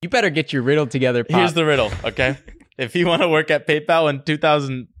You better get your riddle together, Pop. Here's the riddle, okay? If you want to work at PayPal in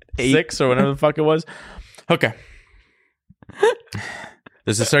 2006 or whatever the fuck it was. Okay.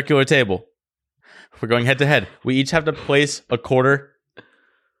 There's a circular table. We're going head to head. We each have to place a quarter.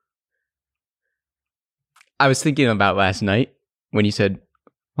 I was thinking about last night when you said,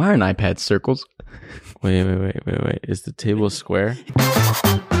 why aren't iPads circles? Wait. Is the table square?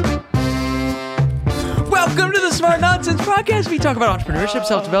 Welcome to the Smart Nonsense Podcast. We talk about entrepreneurship,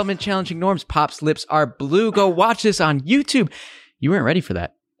 self-development, challenging norms. Pop's lips are blue. Go watch this on YouTube. You weren't ready for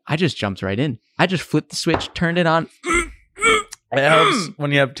that. I just jumped right in. I just flipped the switch, turned it on. It helps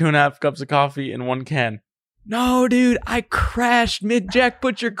when you have 2.5 cups of coffee in one can. No, dude, I crashed mid-Jack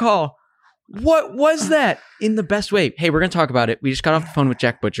Butcher call. What was that? In the best way. Hey, we're going to talk about it. We just got off the phone with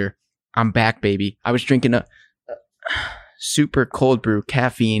Jack Butcher. I'm back, baby. I was drinking a super cold brew,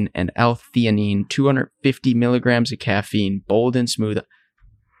 caffeine and L-theanine, 250 milligrams of caffeine, bold and smooth.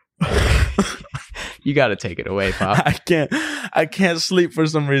 You got to take it away, Pop. I can't sleep for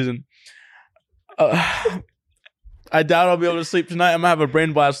some reason. I doubt I'll be able to sleep tonight. I'm going to have a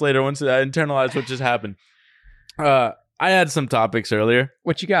brain blast later once I internalize what just happened. I had some topics earlier.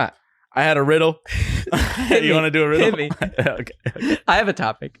 What you got? I had a riddle. You want to do a riddle? Hit me. Okay. I have a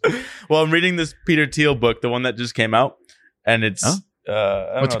topic. Well, I'm reading this Peter Thiel book, the one that just came out, and it's I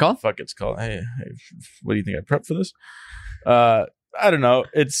don't What's know it called? what the fuck it's called. Hey, what do you think? I prepped for this? I don't know.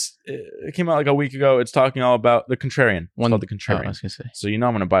 It came out like a week ago. It's talking all about the Contrarian. It's called the Contrarian. I was gonna say So you know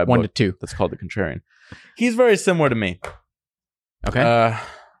I'm going to buy a 1 book to 2. that's called the Contrarian. He's very similar to me. Okay.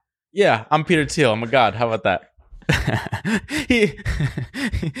 Yeah, I'm Peter Thiel. I'm a god. How about that? he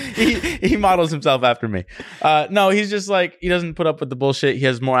models himself after me. No, he's just like, he doesn't put up with the bullshit. He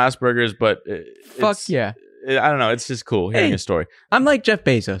has more Asperger's, but Fuck yeah. I don't know. It's just cool hearing his story. I'm like Jeff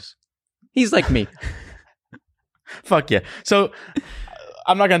Bezos. He's like me. Fuck yeah. So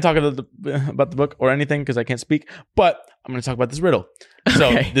I'm not going to talk about the book or anything because I can't speak, but I'm going to talk about this riddle. So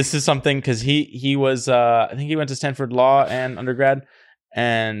Okay. This is something because he was, I think he went to Stanford Law and undergrad.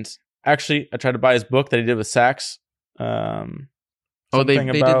 And actually, I tried to buy his book that he did with Sachs. They Something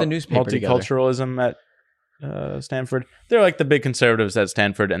did about the newspaper together. multiculturalism at Stanford. They're like the big conservatives at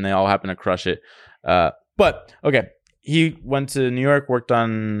Stanford, and they all happen to crush it. But okay, he went to New York, worked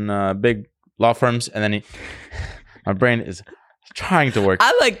on big law firms, and then my brain is trying to work.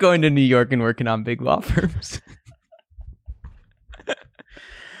 I like going to New York and working on big law firms.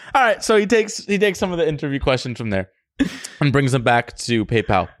 All right, so he takes some of the interview questions from there and brings them back to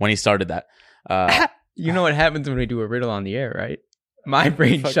PayPal when he started that. You know what happens when we do a riddle on the air, right? My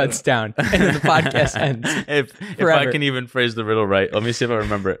brain shuts down and then the podcast ends. If I Forever. can even phrase the riddle right, let me see if I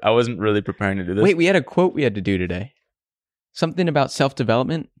remember it. I wasn't really preparing to do this. Wait, we had a quote we had to do today. Something about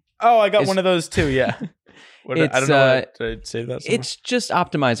self-development. Oh, I got one of those too. Yeah. I don't know. Did I save that somewhere? It's just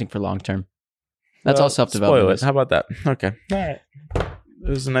optimizing for long term. That's all self-development Spoil it. is. How about that? Okay. All right. It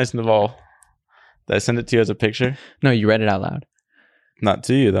was nice and all. Did I send it to you as a picture? No, you read it out loud. Not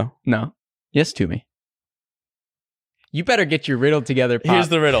to you though. No. Yes to me. You better get your riddle together, Pop. Here's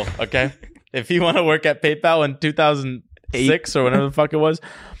the riddle. Okay. If you want to work at PayPal in 2006 or whatever the fuck it was.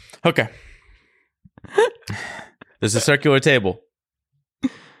 Okay. There's a circular table.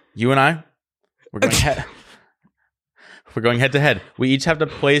 You and I, we're going head to head. We each have to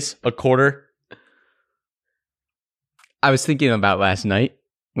place a quarter. I was thinking about last night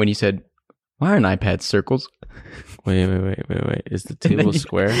when you said, why aren't iPads circles? Wait. Is the table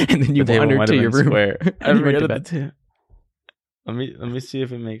square? And then you The table wandered might to have your been room. square. I And you went to forget bed. the ta- Let me see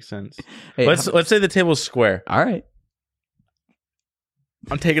if it makes sense. Hey, Let's say the table's square. all right.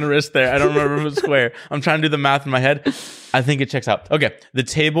 I'm taking a risk there. I don't remember if it's square. I'm trying to do the math in my head. I think it checks out. Okay, the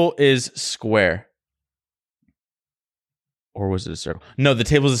table is square. Or was it a circle? No, the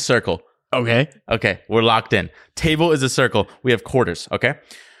table is a circle. Okay. Okay, we're locked in. Table is a circle. We have quarters, okay?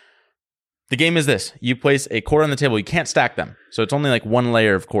 The game is this. You place a quarter on the table. You can't stack them. So it's only like one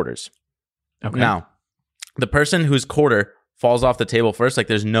layer of quarters. Okay. Now, the person whose quarter falls off the table first, like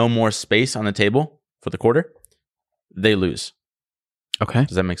there's no more space on the table for the quarter, they lose. Okay.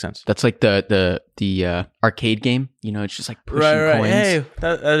 Does that make sense? That's like the arcade game. You know, it's just like pushing coins. Hey,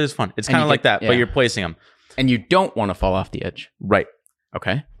 that is fun. It's And kind you of like get- that, but yeah. you're placing them. And you don't want to fall off the edge. Right.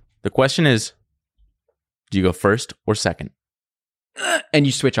 Okay. The question is, do you go first or second? And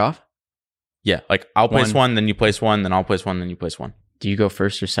you switch off? Yeah, like I'll place one, then you place one, then I'll place one, then you place one. Do you go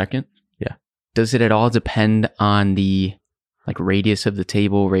first or second? Yeah. Does it at all depend on the like radius of the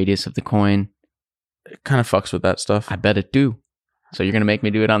table, radius of the coin? It kind of fucks with that stuff. I bet it do. So you're going to make me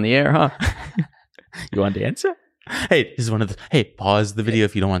do it on the air, huh? You want to answer? Hey, this is one of the. Hey, pause the video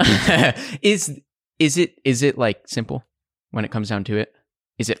if you don't want to. Is it like simple when it comes down to it?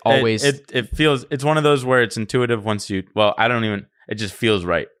 Is it always? It feels, it's one of those where it's intuitive once you, well, I don't even, it just feels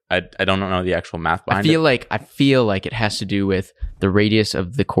right. I don't know the actual math behind it. I feel like it has to do with the radius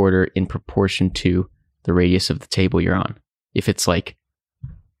of the quarter in proportion to the radius of the table you're on. If it's like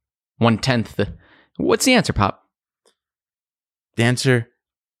 1/10, what's the answer, Pop? The answer,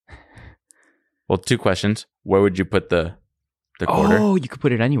 well, 2 questions. Where would you put the quarter? Oh, you could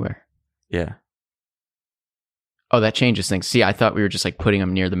put it anywhere. Yeah. Oh, that changes things. See, I thought we were just like putting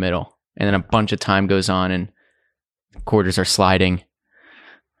them near the middle, and then a bunch of time goes on, and quarters are sliding.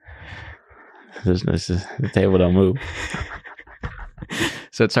 The table don't move.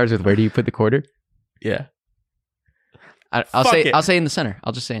 So it starts with, where do you put the quarter? Yeah. I'll say in the center.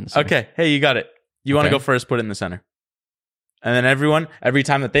 I'll just say in the center. Okay. Hey, you got it. You want to Okay. go first? Put it in the center, and then every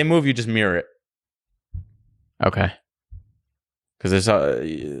time that they move, you just mirror it. Okay. Because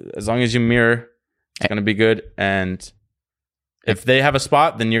as long as you mirror, it's going to be good. And if they have a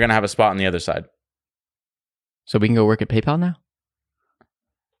spot, then you're going to have a spot on the other side. So we can go work at PayPal now?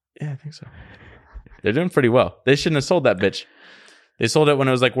 Yeah, I think so. They're doing pretty well. They shouldn't have sold that bitch. They sold it when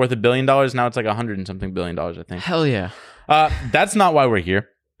it was like worth $1 billion. Now it's like $100 and something billion, I think. Hell yeah. That's not why we're here.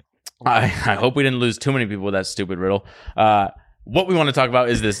 I hope we didn't lose too many people with that stupid riddle. What we want to talk about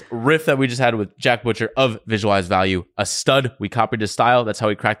is this riff that we just had with Jack Butcher of Visualize Value. A stud. We copied his style. That's how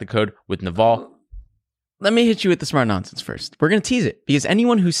we cracked the code with Naval. Let me hit you with the smart nonsense first. We're going to tease it because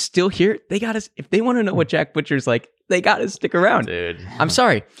anyone who's still here, if they want to know what Jack Butcher's like, they got to stick around. Dude. I'm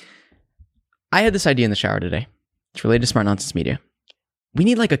sorry. I had this idea in the shower today. It's related to Smart Nonsense Media. We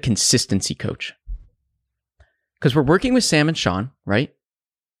need like a consistency coach. Because we're working with Sam and Sean, right?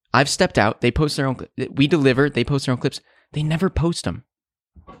 I've stepped out. They post their own we deliver. They post their own clips. They never post them.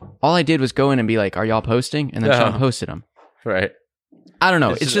 All I did was go in and be like, are y'all posting? And then Sean posted them. Right. I don't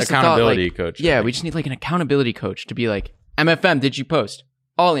know. It's just accountability a thought, coach. Yeah, we just need like an accountability coach to be like, MFM, did you post?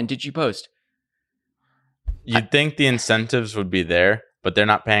 All in, did you post? You'd think the incentives would be there, but they're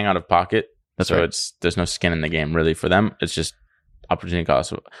not paying out of pocket. That's so right. There's no skin in the game really for them. It's just opportunity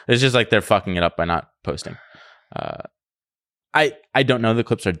cost. It's just like they're fucking it up by not posting. I don't know. The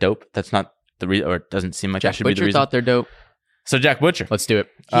clips are dope. That's not the reason, or it doesn't seem like that should be the Butcher reason. thought they're dope. So Jack Butcher. Let's do it.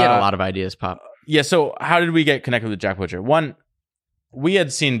 He had a lot of ideas, Pop. Yeah. So how did we get connected with Jack Butcher? One, we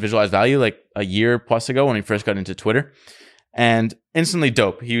had seen Visualize Value like a year plus ago when we first got into Twitter, and instantly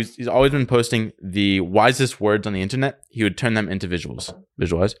dope. He's always been posting the wisest words on the internet. He would turn them into visuals.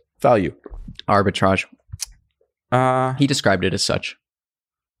 Visualize Value. Arbitrage. He He described it as such.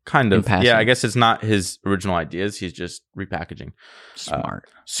 kind in of. passing. Yeah, I guess it's not his original ideas. He's just repackaging. Smart.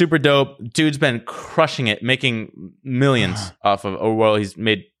 Super dope. Dude's been crushing it, making millions off of, or well, he's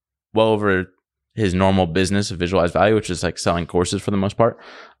made well over his normal business of Visualize Value, which is like selling courses for the most part.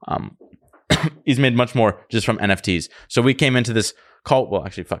 He's made much more just from NFTs. So we came into this call. Well,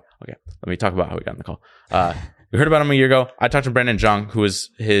 actually, fuck. Okay. Let me talk about how we got in the call. We heard about him a year ago. I talked to Brandon Zhang, who was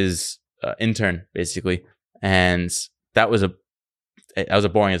his intern, basically. And that was a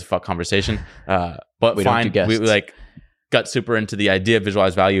boring as fuck conversation. But We don't fine. do guests. We like got super into the idea of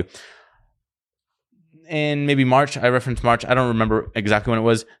Visualize Value. In maybe March, I referenced March. I don't remember exactly when it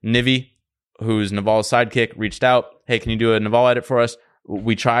was. Nivi, who's Naval's sidekick, reached out. Hey, can you do a Naval edit for us?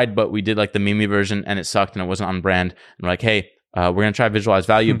 We tried, but we did like the Mimi version and it sucked and it wasn't on brand. And we're like, hey, we're going to try Visualize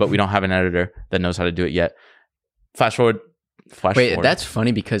Value, but we don't have an editor that knows how to do it yet. Flash forward. That's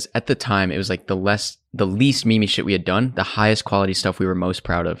funny because at the time it was like the least Mimi shit we had done, the highest quality stuff we were most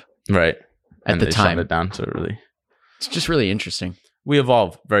proud of. Right. At the they time. shut it down. So really, It's just really interesting. we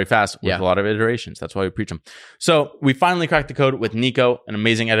evolve very fast with Yeah. a lot of iterations. That's why we preach them. So we finally cracked the code with Nico, an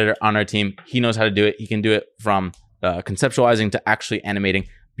amazing editor on our team. He knows how to do it. He can do it from conceptualizing to actually animating.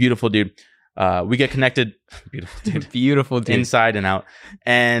 Beautiful dude. We get connected. Beautiful dude. Beautiful dude. Inside and out.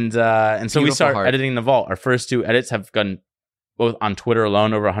 And so we Beautiful start heart. editing the vault. Our first 2 edits have gotten, both on Twitter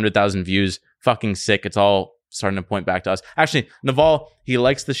alone, over 100,000 views. Fucking sick. It's all starting to point back to us. Actually, Naval, he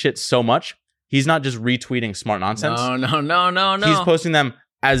likes the shit so much. He's not just retweeting smart nonsense. No. He's posting them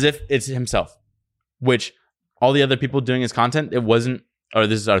as if it's himself, which all the other people doing his content, it wasn't, or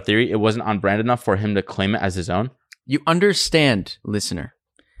this is our theory, it wasn't on brand enough for him to claim it as his own. You understand, listener.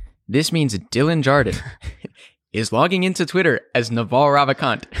 This means Dylan Jardin is logging into Twitter as Naval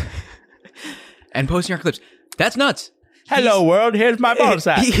Ravikant and posting our clips. That's nuts. Hello, world. Here's my ball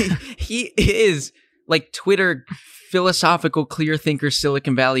sack. He is like Twitter philosophical clear thinker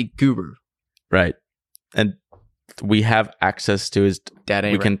Silicon Valley guru. Right. And we have access to his, That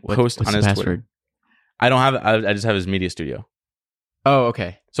ain't we can right. post What's on the his password? Twitter. I don't have, I just have his media studio. Oh,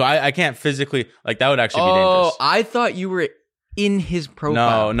 okay. So I can't physically, like that would actually be dangerous. I thought you were in his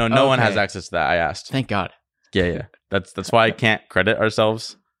profile. No one has Okay. access to that. I asked. Thank God. Yeah. That's why I can't credit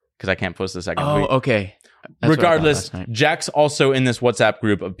ourselves because I can't post the second Oh, tweet. okay. That's what I thought Regardless, last night. Jack's also in this WhatsApp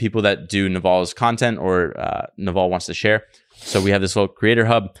group of people that do Naval's content or Naval wants to share. So we have this little creator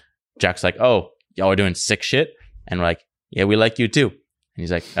hub. Jack's like, oh, y'all are doing sick shit. And we're like, yeah, we like you too. And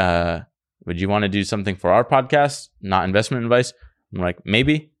he's like, would you want to do something for our podcast? Not investment advice. I'm like,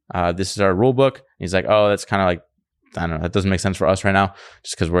 maybe. This is our rule book. And he's like, oh, that's kind of like, I don't know. That doesn't make sense for us right now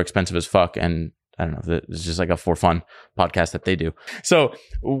just because we're expensive as fuck. And I don't know. It's just like a for fun podcast that they do. So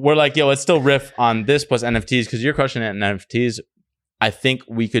we're like, yo, let's still riff on this plus NFTs because you're crushing it in NFTs. I think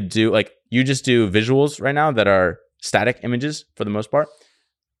we could do like you just do visuals right now that are static images for the most part.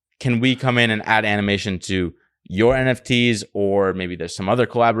 Can we come in and add animation to your NFTs or maybe there's some other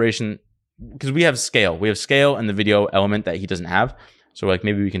collaboration? Because we have scale. We have scale in the video element that he doesn't have. So like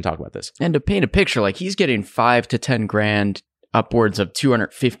maybe we can talk about this. And to paint a picture, like he's getting 5 to 10 grand, upwards of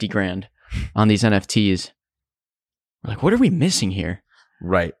 250 grand on these NFTs. We're like, what are we missing here?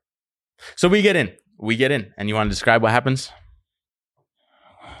 Right. So we get in, and you want to describe what happens?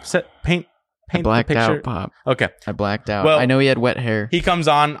 Paint I blacked the picture. out, Pop. Okay. I blacked out. Well, I know he had wet hair. He comes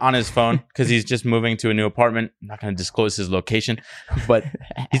on his phone because he's just moving to a new apartment. I'm not going to disclose his location, but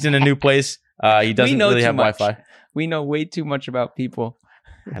he's in a new place. He doesn't really have Wi-Fi. We know way too much about people.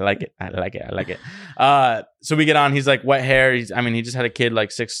 I like it. So we get on. He's like wet hair. He just had a kid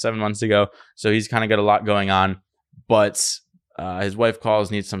like 6-7 months ago. So he's kind of got a lot going on. But his wife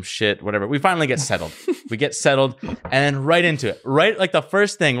calls, needs some shit, whatever. We finally get settled. We get settled and then right into it. Right, like the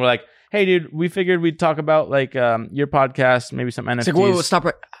first thing, we're like, hey, dude, we figured we'd talk about like your podcast, maybe some NFTs. It's like, whoa, stop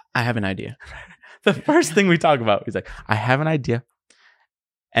right. I have an idea. The first thing we talk about, he's like, I have an idea.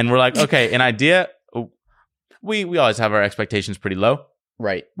 And we're like, okay, an idea. We always have our expectations pretty low.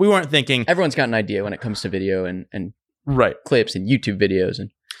 Right. We weren't thinking. Everyone's got an idea when it comes to video and right clips and YouTube videos. And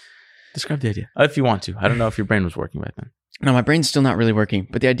describe the idea if you want to. I don't know if your brain was working back then. No, my brain's still not really working.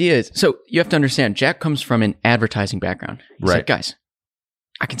 But the idea is, so you have to understand, Jack comes from an advertising background. He's right. like, guys,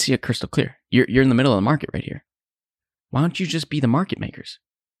 I can see it crystal clear. You're in the middle of the market right here. Why don't you just be the market makers?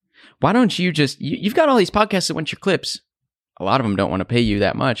 Why don't you just, you've got all these podcasts that want your clips. A lot of them don't want to pay you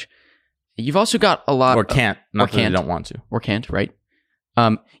that much. You've also got a lot or can't, not or that can't, they don't want to. Or can't, right?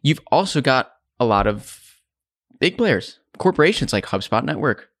 You've also got a lot of big players, corporations like HubSpot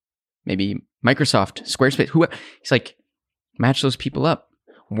Network, maybe Microsoft, Squarespace, whoever. It's like, match those people up.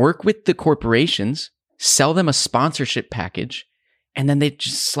 Work with the corporations, sell them a sponsorship package, and then they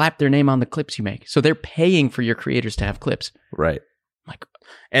just slap their name on the clips you make. So they're paying for your creators to have clips. Right. Like,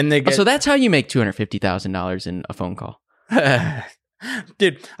 and they get, so that's how you make $250,000 in a phone call.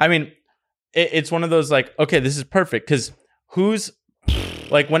 Dude, I mean, it's one of those like, okay, this is perfect because who's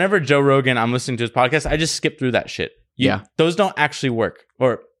like, whenever Joe Rogan, I'm listening to his podcast, I just skip through that shit. Yeah. Those don't actually work,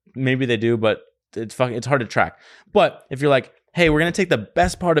 or maybe they do, but it's hard to track. But if you're like, hey, we're going to take the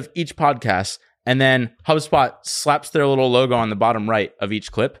best part of each podcast and then HubSpot slaps their little logo on the bottom right of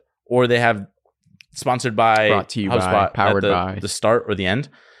each clip, or they have sponsored by Brought to you HubSpot by, powered at by the start or the end,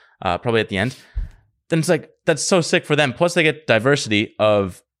 probably at the end, then it's like, that's so sick for them. Plus they get diversity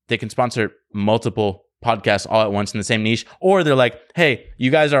of, they can sponsor multiple podcasts all at once in the same niche, or they're like, hey, you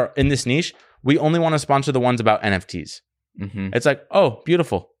guys are in this niche. We only want to sponsor the ones about NFTs. Mm-hmm. It's like, oh,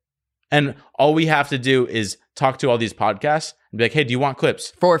 beautiful. And all we have to do is talk to all these podcasts and be like, hey, do you want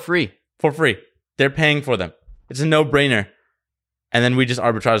clips? For free. For free. They're paying for them. It's a no-brainer. And then we just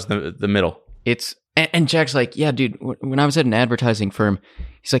arbitrage the middle. It's, and Jack's like, yeah, dude, when I was at an advertising firm,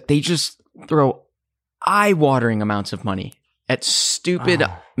 he's like, they just throw eye-watering amounts of money at stupid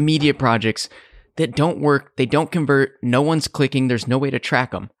media projects that don't work. They don't convert. No one's clicking. There's no way to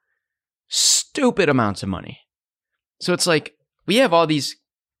track them. Stupid amounts of money. So it's like, we have all these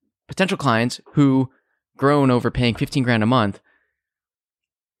potential clients who groan over paying 15 grand a month.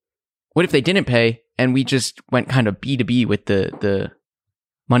 What if they didn't pay and we just went kind of B2B with the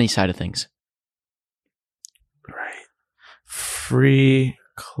money side of things? Right. Free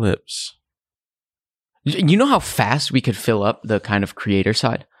clips. You know how fast we could fill up the kind of creator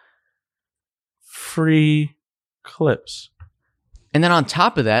side? Free clips. And then on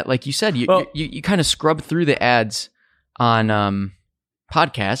top of that, like you said, you kind of scrub through the ads on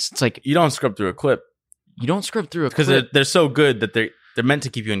podcasts. It's like, you don't scrub through a clip. You don't scrub through a clip. Because they're so good that they're meant to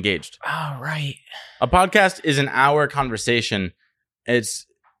keep you engaged. Oh, right. A podcast is an hour conversation. It's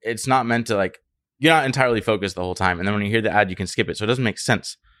not meant to, like, you're not entirely focused the whole time. And then when you hear the ad, you can skip it. So it doesn't make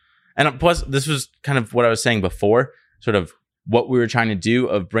sense. And plus, this was kind of what I was saying before, sort of what we were trying to do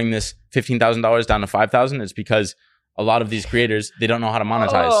of bring this $15,000 down to $5,000 is because a lot of these creators, they don't know how to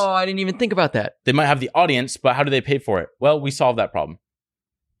monetize. Oh, I didn't even think about that. They might have the audience, but how do they pay for it? Well, we solved that problem.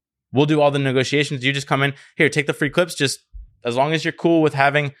 We'll do all the negotiations. You just come in here, take the free clips. Just as long as you're cool with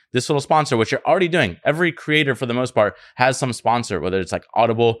having this little sponsor, which you're already doing. Every creator, for the most part, has some sponsor, whether it's like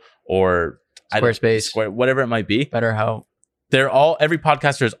Audible or Squarespace, whatever it might be. BetterHelp. Every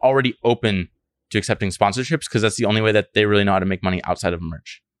podcaster is already open to accepting sponsorships because that's the only way that they really know how to make money outside of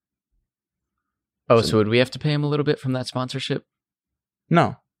merch. Oh, so would we have to pay them a little bit from that sponsorship?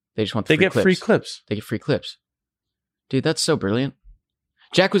 No. They just want the free clips. Free clips. They get free clips. Dude, that's so brilliant.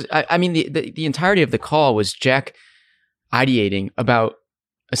 Jack was, I mean, the entirety of the call was Jack ideating about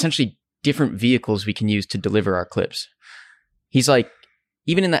essentially different vehicles we can use to deliver our clips. He's like,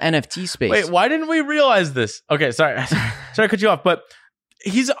 even in the NFT space. Wait, why didn't we realize this? Okay, sorry to cut you off, but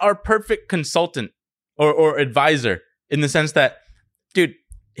he's our perfect consultant or advisor in the sense that, dude,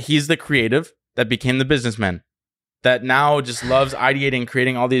 he's the creative that became the businessman that now just loves ideating,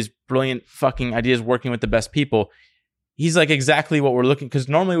 creating all these brilliant fucking ideas, working with the best people. He's like exactly what we're looking, because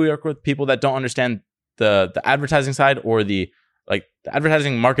normally we work with people that don't understand the advertising side or the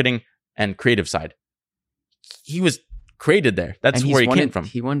advertising, marketing, and creative side. He was created there. That's where he came from.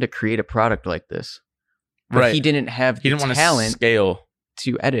 He wanted to create a product like this, but right. He didn't have the talent scale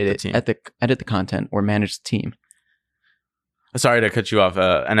to edit edit the content or manage the team. Sorry to cut you off.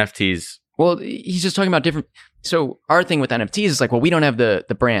 NFTs. Well, he's just talking about different. So our thing with NFTs is like, well, we don't have the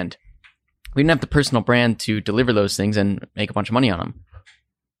brand. We didn't have the personal brand to deliver those things and make a bunch of money on them.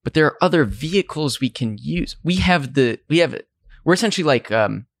 But there are other vehicles we can use. We're essentially like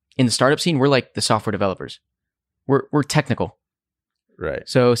in the startup scene, we're like the software developers. We're technical. Right.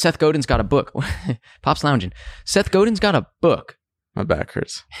 So Seth Godin's got a book. Pop's lounging. Seth Godin's got a book. My back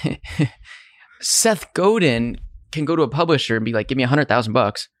hurts. Seth Godin can go to a publisher and be like, give me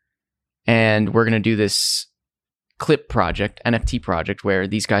 $100,000 and we're going to do this clip project, NFT project, where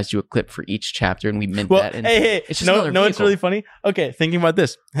these guys do a clip for each chapter and we mint that. And hey, it's it's really funny. Okay, thinking about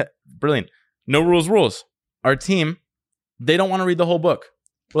this. Brilliant. No rules. Our team, they don't want to read the whole book.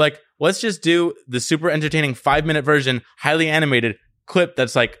 We're like, let's just do the super entertaining 5-minute version, highly animated clip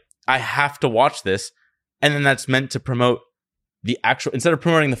that's like, I have to watch this. And then that's meant to promote the actual, instead of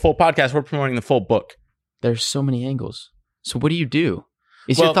promoting the full podcast, we're promoting the full book. There's so many angles. So what do you do?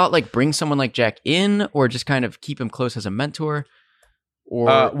 Is your thought like bring someone like Jack in, or just kind of keep him close as a mentor,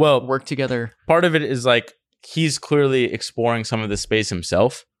 or work together? Part of it is like he's clearly exploring some of this space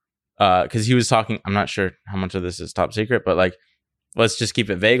himself, because he was talking. I'm not sure how much of this is top secret, but like, let's just keep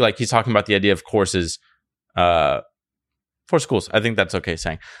it vague. Like he's talking about the idea of courses for schools. I think that's okay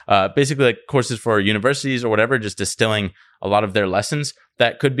saying. Basically, like courses for universities or whatever, just distilling a lot of their lessons.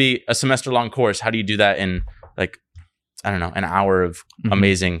 That could be a semester-long course. How do you do that in like, I don't know, an hour of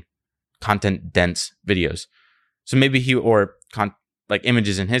amazing content-dense videos? So maybe like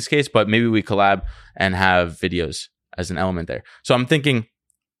images in his case, but maybe we collab and have videos as an element there. So I'm thinking,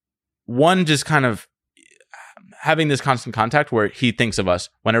 one, just kind of having this constant contact where he thinks of us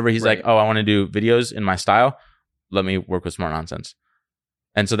whenever he's like, oh, I want to do videos in my style. Let me work with Smart Nonsense.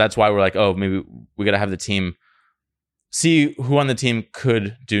 And so that's why we're like, oh, maybe we got to have the team see who on the team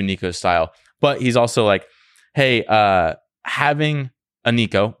could do Nico's style. But he's also like, hey, having a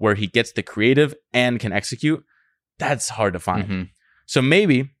Nico where he gets the creative and can execute, that's hard to find. So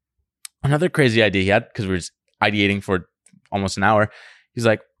maybe another crazy idea he had, because we were just ideating for almost an hour. He's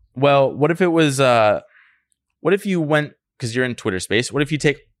like, well, what if it was, what if you went, because you're in Twitter space, what if you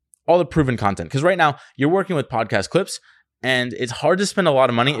take all the proven content? Because right now you're working with podcast clips and it's hard to spend a lot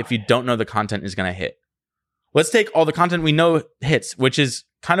of money if you don't know the content is going to hit. Let's take all the content we know hits, which is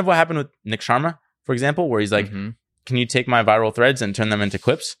kind of what happened with Nick Sharma, for example, where he's like, can you take my viral threads and turn them into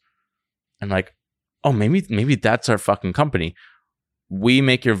clips? I'm like, oh, maybe that's our fucking company. We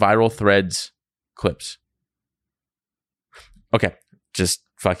make your viral threads clips. Okay, just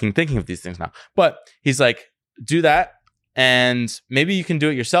fucking thinking of these things now. But he's like, do that, and maybe you can do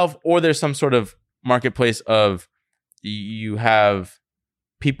it yourself, or there's some sort of marketplace of you have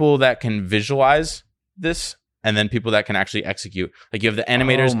people that can visualize this and then people that can actually execute. Like you have the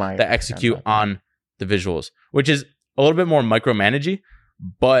animators that execute on the visuals, which is a little bit more micromanagey,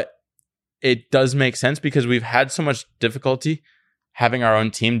 but it does make sense because we've had so much difficulty having our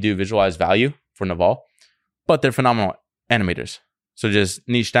own team do visualized value for Naval, but they're phenomenal animators. So just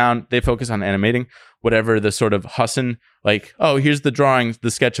niche down, they focus on animating whatever the sort of Hussin, like, oh, here's the drawings,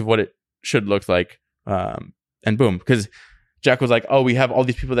 the sketch of what it should look like. And boom, because Jack was like, oh, we have all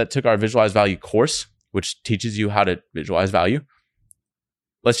these people that took our visualized value course, which teaches you how to visualize value.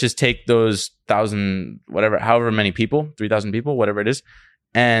 Let's just take those 1,000, whatever, however many people, 3,000 people, whatever it is.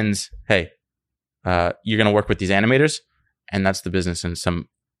 And hey, you're going to work with these animators. And that's the business and some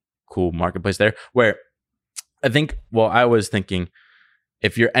cool marketplace there where I think, well, I was thinking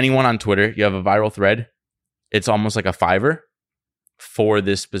if you're anyone on Twitter, you have a viral thread, it's almost like a Fiverr for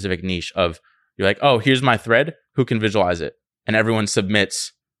this specific niche of, you're like, oh, here's my thread. Who can visualize it? And everyone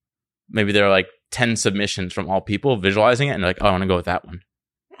submits. Maybe there are like 10 submissions from all people visualizing it. And they're like, oh, I want to go with that one.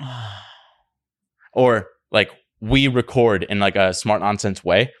 Or like we record in like a smart nonsense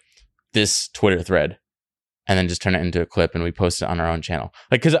way this Twitter thread and then just turn it into a clip and we post it on our own channel.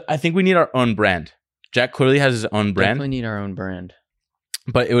 Like, because I think we need our own brand. Jack clearly has his own brand. Definitely need our own brand.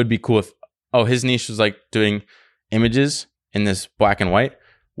 But it would be cool if, his niche was like doing images in this black and white.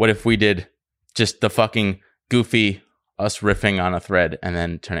 What if we did just the fucking goofy us riffing on a thread and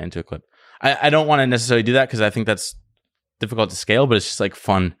then turn it into a clip? I don't want to necessarily do that because I think that's difficult to scale, but it's just like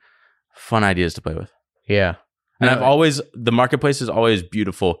fun ideas to play with. Yeah. And the marketplace is always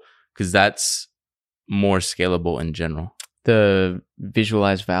beautiful because that's more scalable in general. The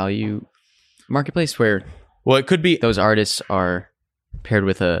visualized value marketplace where it could be those artists are paired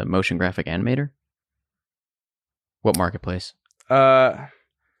with a motion graphic animator. What marketplace? I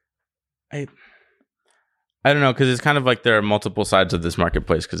don't know, because it's kind of like there are multiple sides of this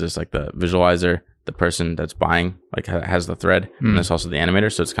marketplace, because there's like the visualizer, the person that's buying like has the thread, and there's also the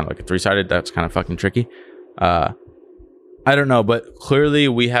animator, so it's kind of like a 3-sided. That's kind of fucking tricky. I don't know, but clearly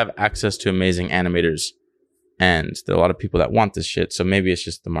we have access to amazing animators, and there are a lot of people that want this shit, so maybe it's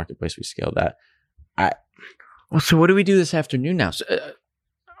just the marketplace we scale that. So what do we do this afternoon now? So,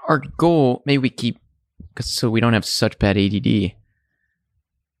 our goal, maybe we keep, so we don't have such bad ADD.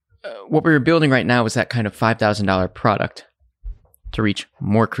 What we're building right now is that kind of $5,000 product to reach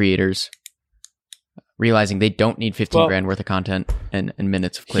more creators, realizing they don't need 15 grand worth of content and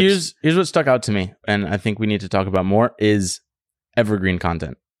minutes of clips. Here's what stuck out to me, and I think we need to talk about more, is evergreen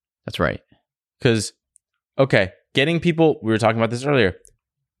content. That's right. Because, getting people, we were talking about this earlier,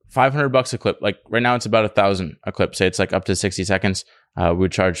 $500 a clip. Like right now it's about $1,000 a clip. Say it's like up to 60 seconds. We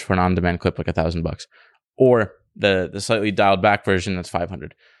would charge for an on-demand clip like $1,000. Or the slightly dialed back version, that's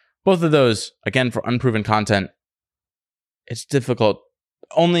 $500. Both of those, again, for unproven content, it's difficult.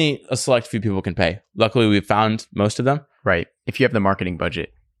 Only a select few people can pay. Luckily, we've found most of them. Right. If you have the marketing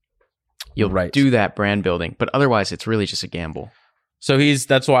budget, you'll do that brand building. But otherwise, it's really just a gamble. So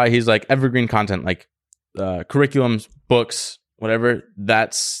that's why he's like evergreen content, like curriculums, books, whatever.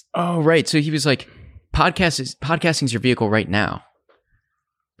 That's... Oh, right. So he was like, podcasting is your vehicle right now.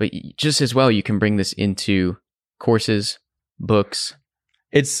 But just as well, you can bring this into courses, books...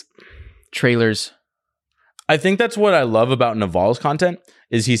 It's trailers. I think that's what I love about Naval's content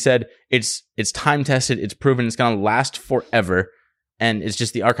is he said it's time tested, it's proven, it's going to last forever, and it's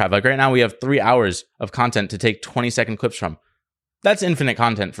just the archive. Like right now we have 3 hours of content to take 20-second clips from. That's infinite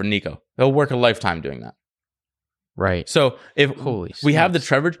content for Nico. He'll work a lifetime doing that. Right. So if we have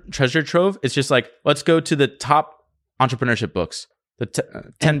the treasure trove, it's just like, let's go to the top entrepreneurship books, the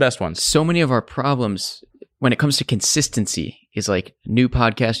 10 best ones. So many of our problems when it comes to consistency is like new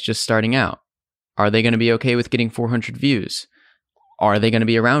podcasts just starting out. Are they going to be okay with getting 400 views? Are they going to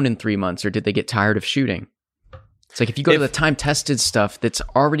be around in 3 months, or did they get tired of shooting? It's like if you go to the time-tested stuff that's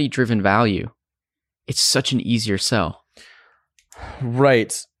already driven value, it's such an easier sell.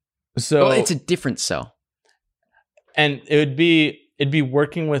 Right. So it's a different sell. And it'd be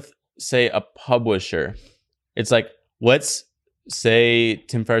working with, say, a publisher. It's like, let's say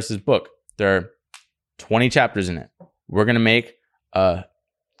Tim Ferriss's book. There are 20 chapters in it. We're going to make a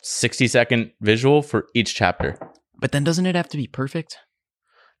 60-second visual for each chapter. But then doesn't it have to be perfect?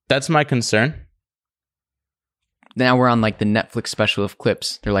 That's my concern. Now we're on like the Netflix special of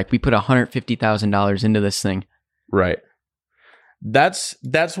clips. They're like, we put $150,000 into this thing. Right. That's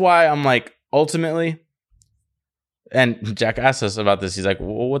why I'm like, ultimately, and Jack asked us about this. He's like,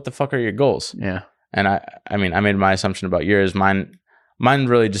 well, what the fuck are your goals? Yeah. And I mean, I made my assumption about yours. Mine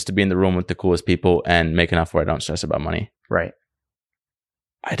really just to be in the room with the coolest people and make enough where I don't stress about money. Right.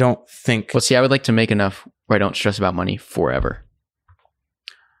 I don't think... Well, see, I would like to make enough where I don't stress about money forever.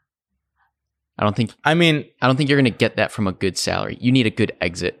 I don't think you're going to get that from a good salary. You need a good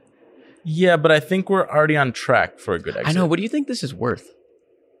exit. Yeah, but I think we're already on track for a good exit. I know. What do you think this is worth?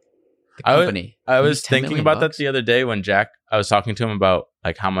 The company. I was thinking about that the other day when I was talking to him about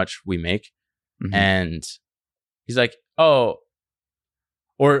like how much we make. Mm-hmm. And he's like, oh...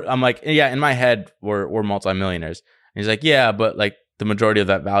 Or I'm like, yeah, in my head, we're multimillionaires. And he's like, yeah, but like the majority of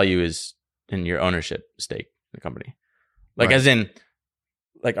that value is in your ownership stake in the company. Like as in,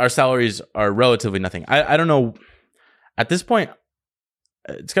 like our salaries are relatively nothing. I don't know. At this point,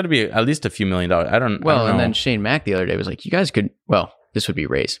 it's got to be at least a few $1 million. I don't know. And then Shane Mack the other day was like, you guys could, this would be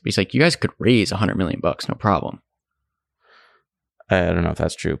raised. But he's like, you guys could raise $100 million, no problem. I don't know if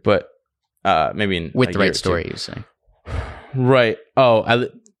that's true, but maybe with the right story, you're saying. Right. Oh,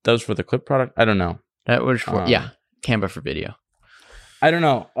 that was for the clip product? I don't know. That was for Canva for video. I don't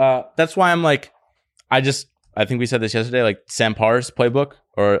know. That's why I'm like, I think we said this yesterday, like Sam Parr's playbook,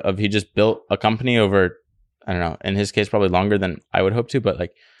 or of he just built a company over, I don't know, in his case, probably longer than I would hope to, but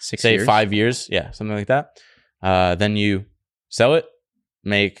like 6 say years? 5 years. Yeah, something like that. Then you sell it,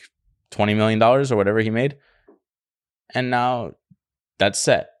 make $20 million or whatever he made. And now that's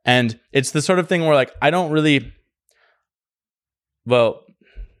set. And it's the sort of thing where like, I don't really, well,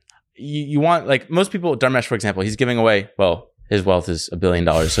 you want, like most people, Dharmesh, for example, he's giving away, well, his wealth is $1 billion.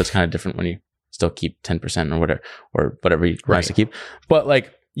 So it's kind of different when you still keep 10% or whatever he wants to keep. But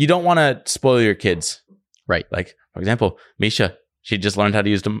like, you don't want to spoil your kids. Right. Like, for example, Misha, she just learned how to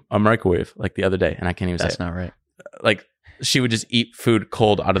use a microwave like the other day. And I can't even say it. That's not right. Like, she would just eat food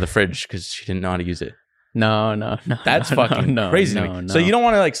cold out of the fridge because she didn't know how to use it. No. That's fucking crazy to me. So you don't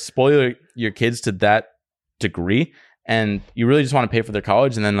want to like spoil your kids to that degree. And you really just want to pay for their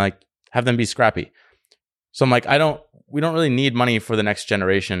college and then like have them be scrappy. So I'm like, we don't really need money for the next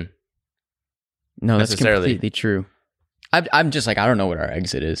generation. No, that's completely true. I'm just like, I don't know what our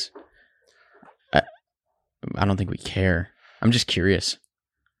exit is. I don't think we care. I'm just curious.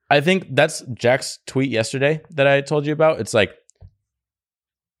 I think that's Jack's tweet yesterday that I told you about. It's like,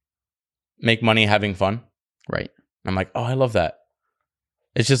 make money having fun. Right. I'm like, oh, I love that.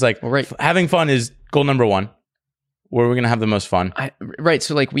 It's just like, having fun is goal number one. Where we're going to have the most fun. Right.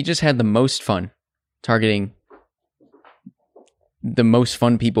 So like we just had the most fun targeting the most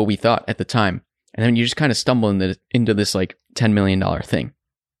fun people we thought at the time. And then you just kind of stumble into this like $10 million thing.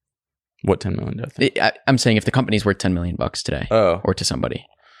 What $10 million thing? I'm saying if the company's worth $10 million today or to somebody,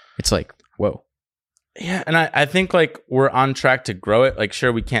 it's like, whoa. Yeah. And I think like we're on track to grow it. Like,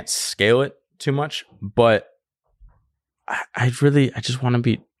 sure, we can't scale it too much, but I just want to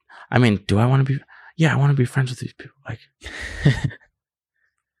be, I mean, do I want to be? Yeah, I want to be friends with these people. Like,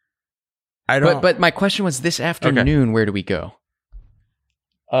 I don't. But my question was this afternoon. Where do we go?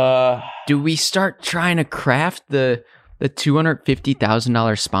 Do we start trying to craft the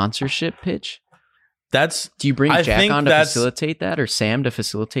 $250,000 sponsorship pitch? Do you bring Jack on to facilitate that, or Sam to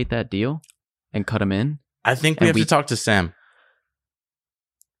facilitate that deal and cut him in? I think we have to talk to Sam.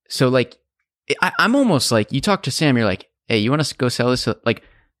 So like, I'm almost like, you talk to Sam. You're like, hey, you want us to go sell this? Like,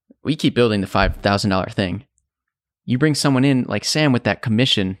 we keep building the $5,000 thing. You bring someone in like Sam with that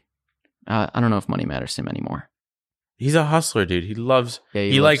commission. I don't know if money matters to him anymore. He's a hustler, dude. He loves. Yeah,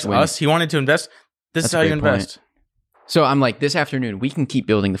 he likes winning. us. He wanted to invest. This is how you invest. Point. So I'm like, this afternoon we can keep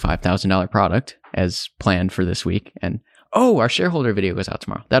building the $5,000 product as planned for this week. And our shareholder video goes out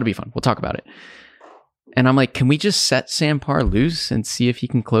tomorrow. That'll be fun. We'll talk about it. And I'm like, can we just set Sam Parr loose and see if he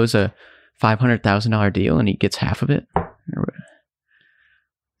can close a $500,000 deal and he gets half of it?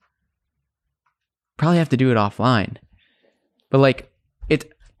 Probably have to do it offline. But like,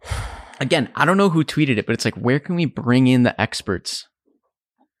 again, I don't know who tweeted it, but it's like, where can we bring in the experts?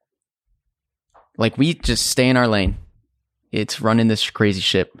 Like, we just stay in our lane. It's running this crazy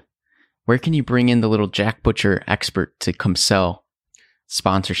ship. Where can you bring in the little Jack Butcher expert to come sell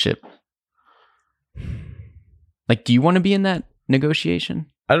sponsorship? Like, do you want to be in that negotiation?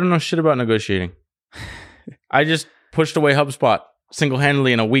 I don't know shit about negotiating. I just pushed away HubSpot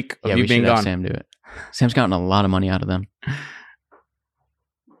single-handedly in a week of you being gone. Have Sam do it. Sam's gotten a lot of money out of them.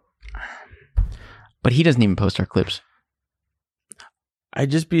 But he doesn't even post our clips. I'd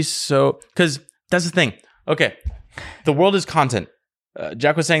just be so... Because that's the thing. Okay, the world is content.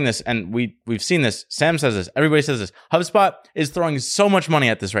 Jack was saying this, and we've seen this. Sam says this. Everybody says this. HubSpot is throwing so much money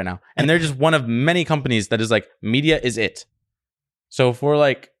at this right now. And they're just one of many companies that is like, media is it. So if we're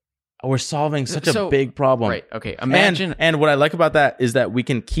like, we're solving such a big problem. Right, okay. Imagine... And what I like about that is that we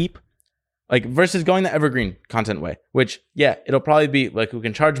can keep... Like, versus going the evergreen content way, which, yeah, it'll probably be, like, we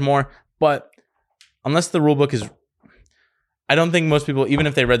can charge more, but unless the rulebook is... I don't think most people, even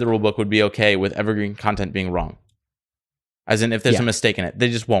if they read the rulebook, would be okay with evergreen content being wrong. As in, if there's a mistake in it, they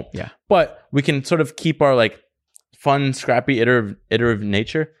just won't. Yeah. But we can sort of keep our, like, fun, scrappy, iterative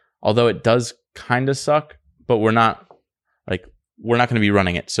nature, although it does kind of suck, but we're not going to be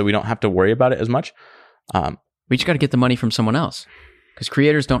running it, so we don't have to worry about it as much. We just got to get the money from someone else, because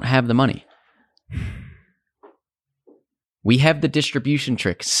creators don't have the money. We have the distribution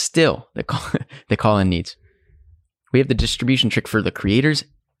trick still that Colin needs. We have the distribution trick for the creators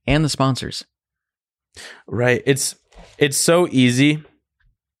and the sponsors. Right. It's so easy.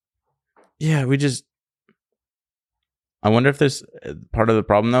 Yeah, I wonder if there's part of the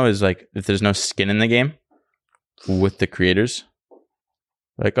problem though is like if there's no skin in the game with the creators.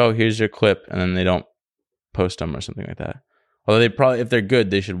 Like, oh, here's your clip, and then they don't post them or something like that. Although they probably, if they're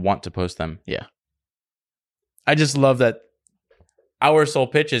good, they should want to post them. Yeah. I just love that our sole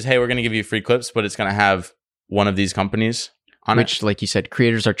pitch is, hey, we're going to give you free clips, but it's going to have one of these companies on it. Which, like you said,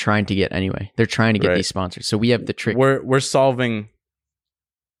 creators are trying to get anyway. They're trying to get these sponsors. So we have the trick. We're solving.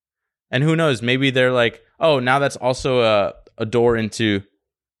 And who knows? Maybe they're like, oh, now that's also a door into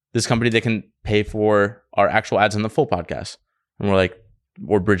this company that can pay for our actual ads on the full podcast. And we're like,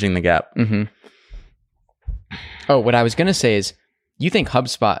 we're bridging the gap. Mm-hmm. Oh, what I was going to say is, you think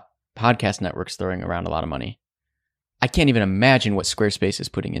HubSpot podcast network's throwing around a lot of money. I can't even imagine what Squarespace is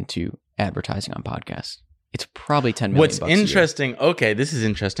putting into advertising on podcasts. It's probably 10 million What's bucks a year. interesting, okay, this is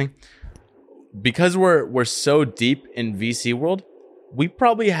interesting. Because we're so deep in VC world, we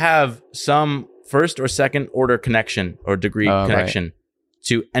probably have some first or second order connection or degree connection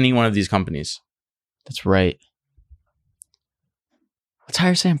to any one of these companies. That's right. Let's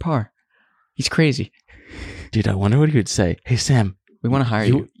hire Sam Parr. He's crazy. Dude, I wonder what he would say. Hey, Sam, we want to hire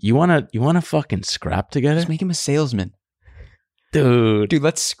you. You wanna fucking scrap together? Just make him a salesman. Dude,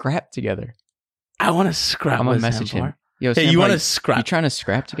 let's scrap together. I want to scrap. I'm gonna with message Sam Parr. him. Yo, Hey, Sam you Parr, want to scrap? You trying to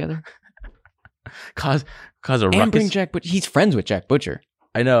scrap together? Cause a And ruckus. bring Jack Butcher. He's friends with Jack Butcher.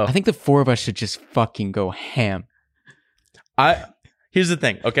 I know. I think the four of us should just fucking go ham. Here's the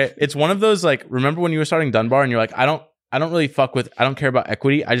thing, okay? It's one of those, like, remember when you were starting Dunbar and you're like, I don't really I don't care about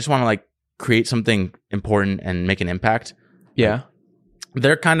equity. I just want to, like, create something important and make an impact. Yeah.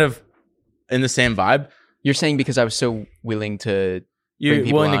 They're kind of in the same vibe. You're saying because I was so willing to You're bring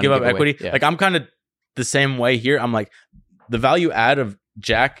people willing to on give and up give away. equity. Yeah. Like, I'm kind of the same way here. I'm like, the value add of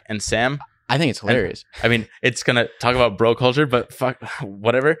Jack and Sam, I think it's hilarious. I mean, it's going to talk about bro culture, but fuck,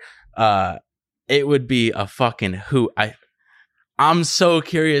 whatever. It would be a fucking hoot. I'm so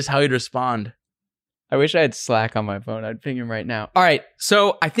curious how he'd respond. I wish I had Slack on my phone. I'd ping him right now. All right.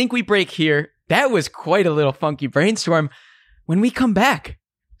 So I think we break here. That was quite a little funky brainstorm. When we come back,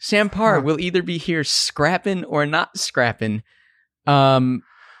 Sam Parr will either be here scrapping or not scrapping.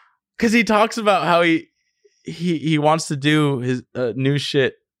 Because he talks about how he wants to do his new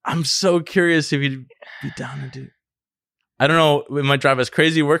shit. I'm so curious if he'd be down to do. I don't know. It might drive us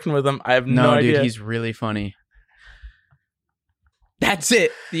crazy working with him. I have no idea. Dude, he's really funny. That's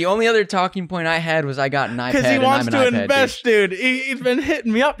it. The only other talking point I had was I got an iPad. Because he wants and I'm to an invest, iPad dude. He's been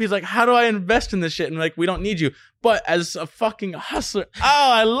hitting me up. He's like, how do I invest in this shit? And like, we don't need you. But as a fucking hustler,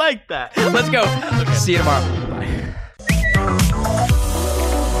 I like that. Let's go. Okay. See you tomorrow. Bye.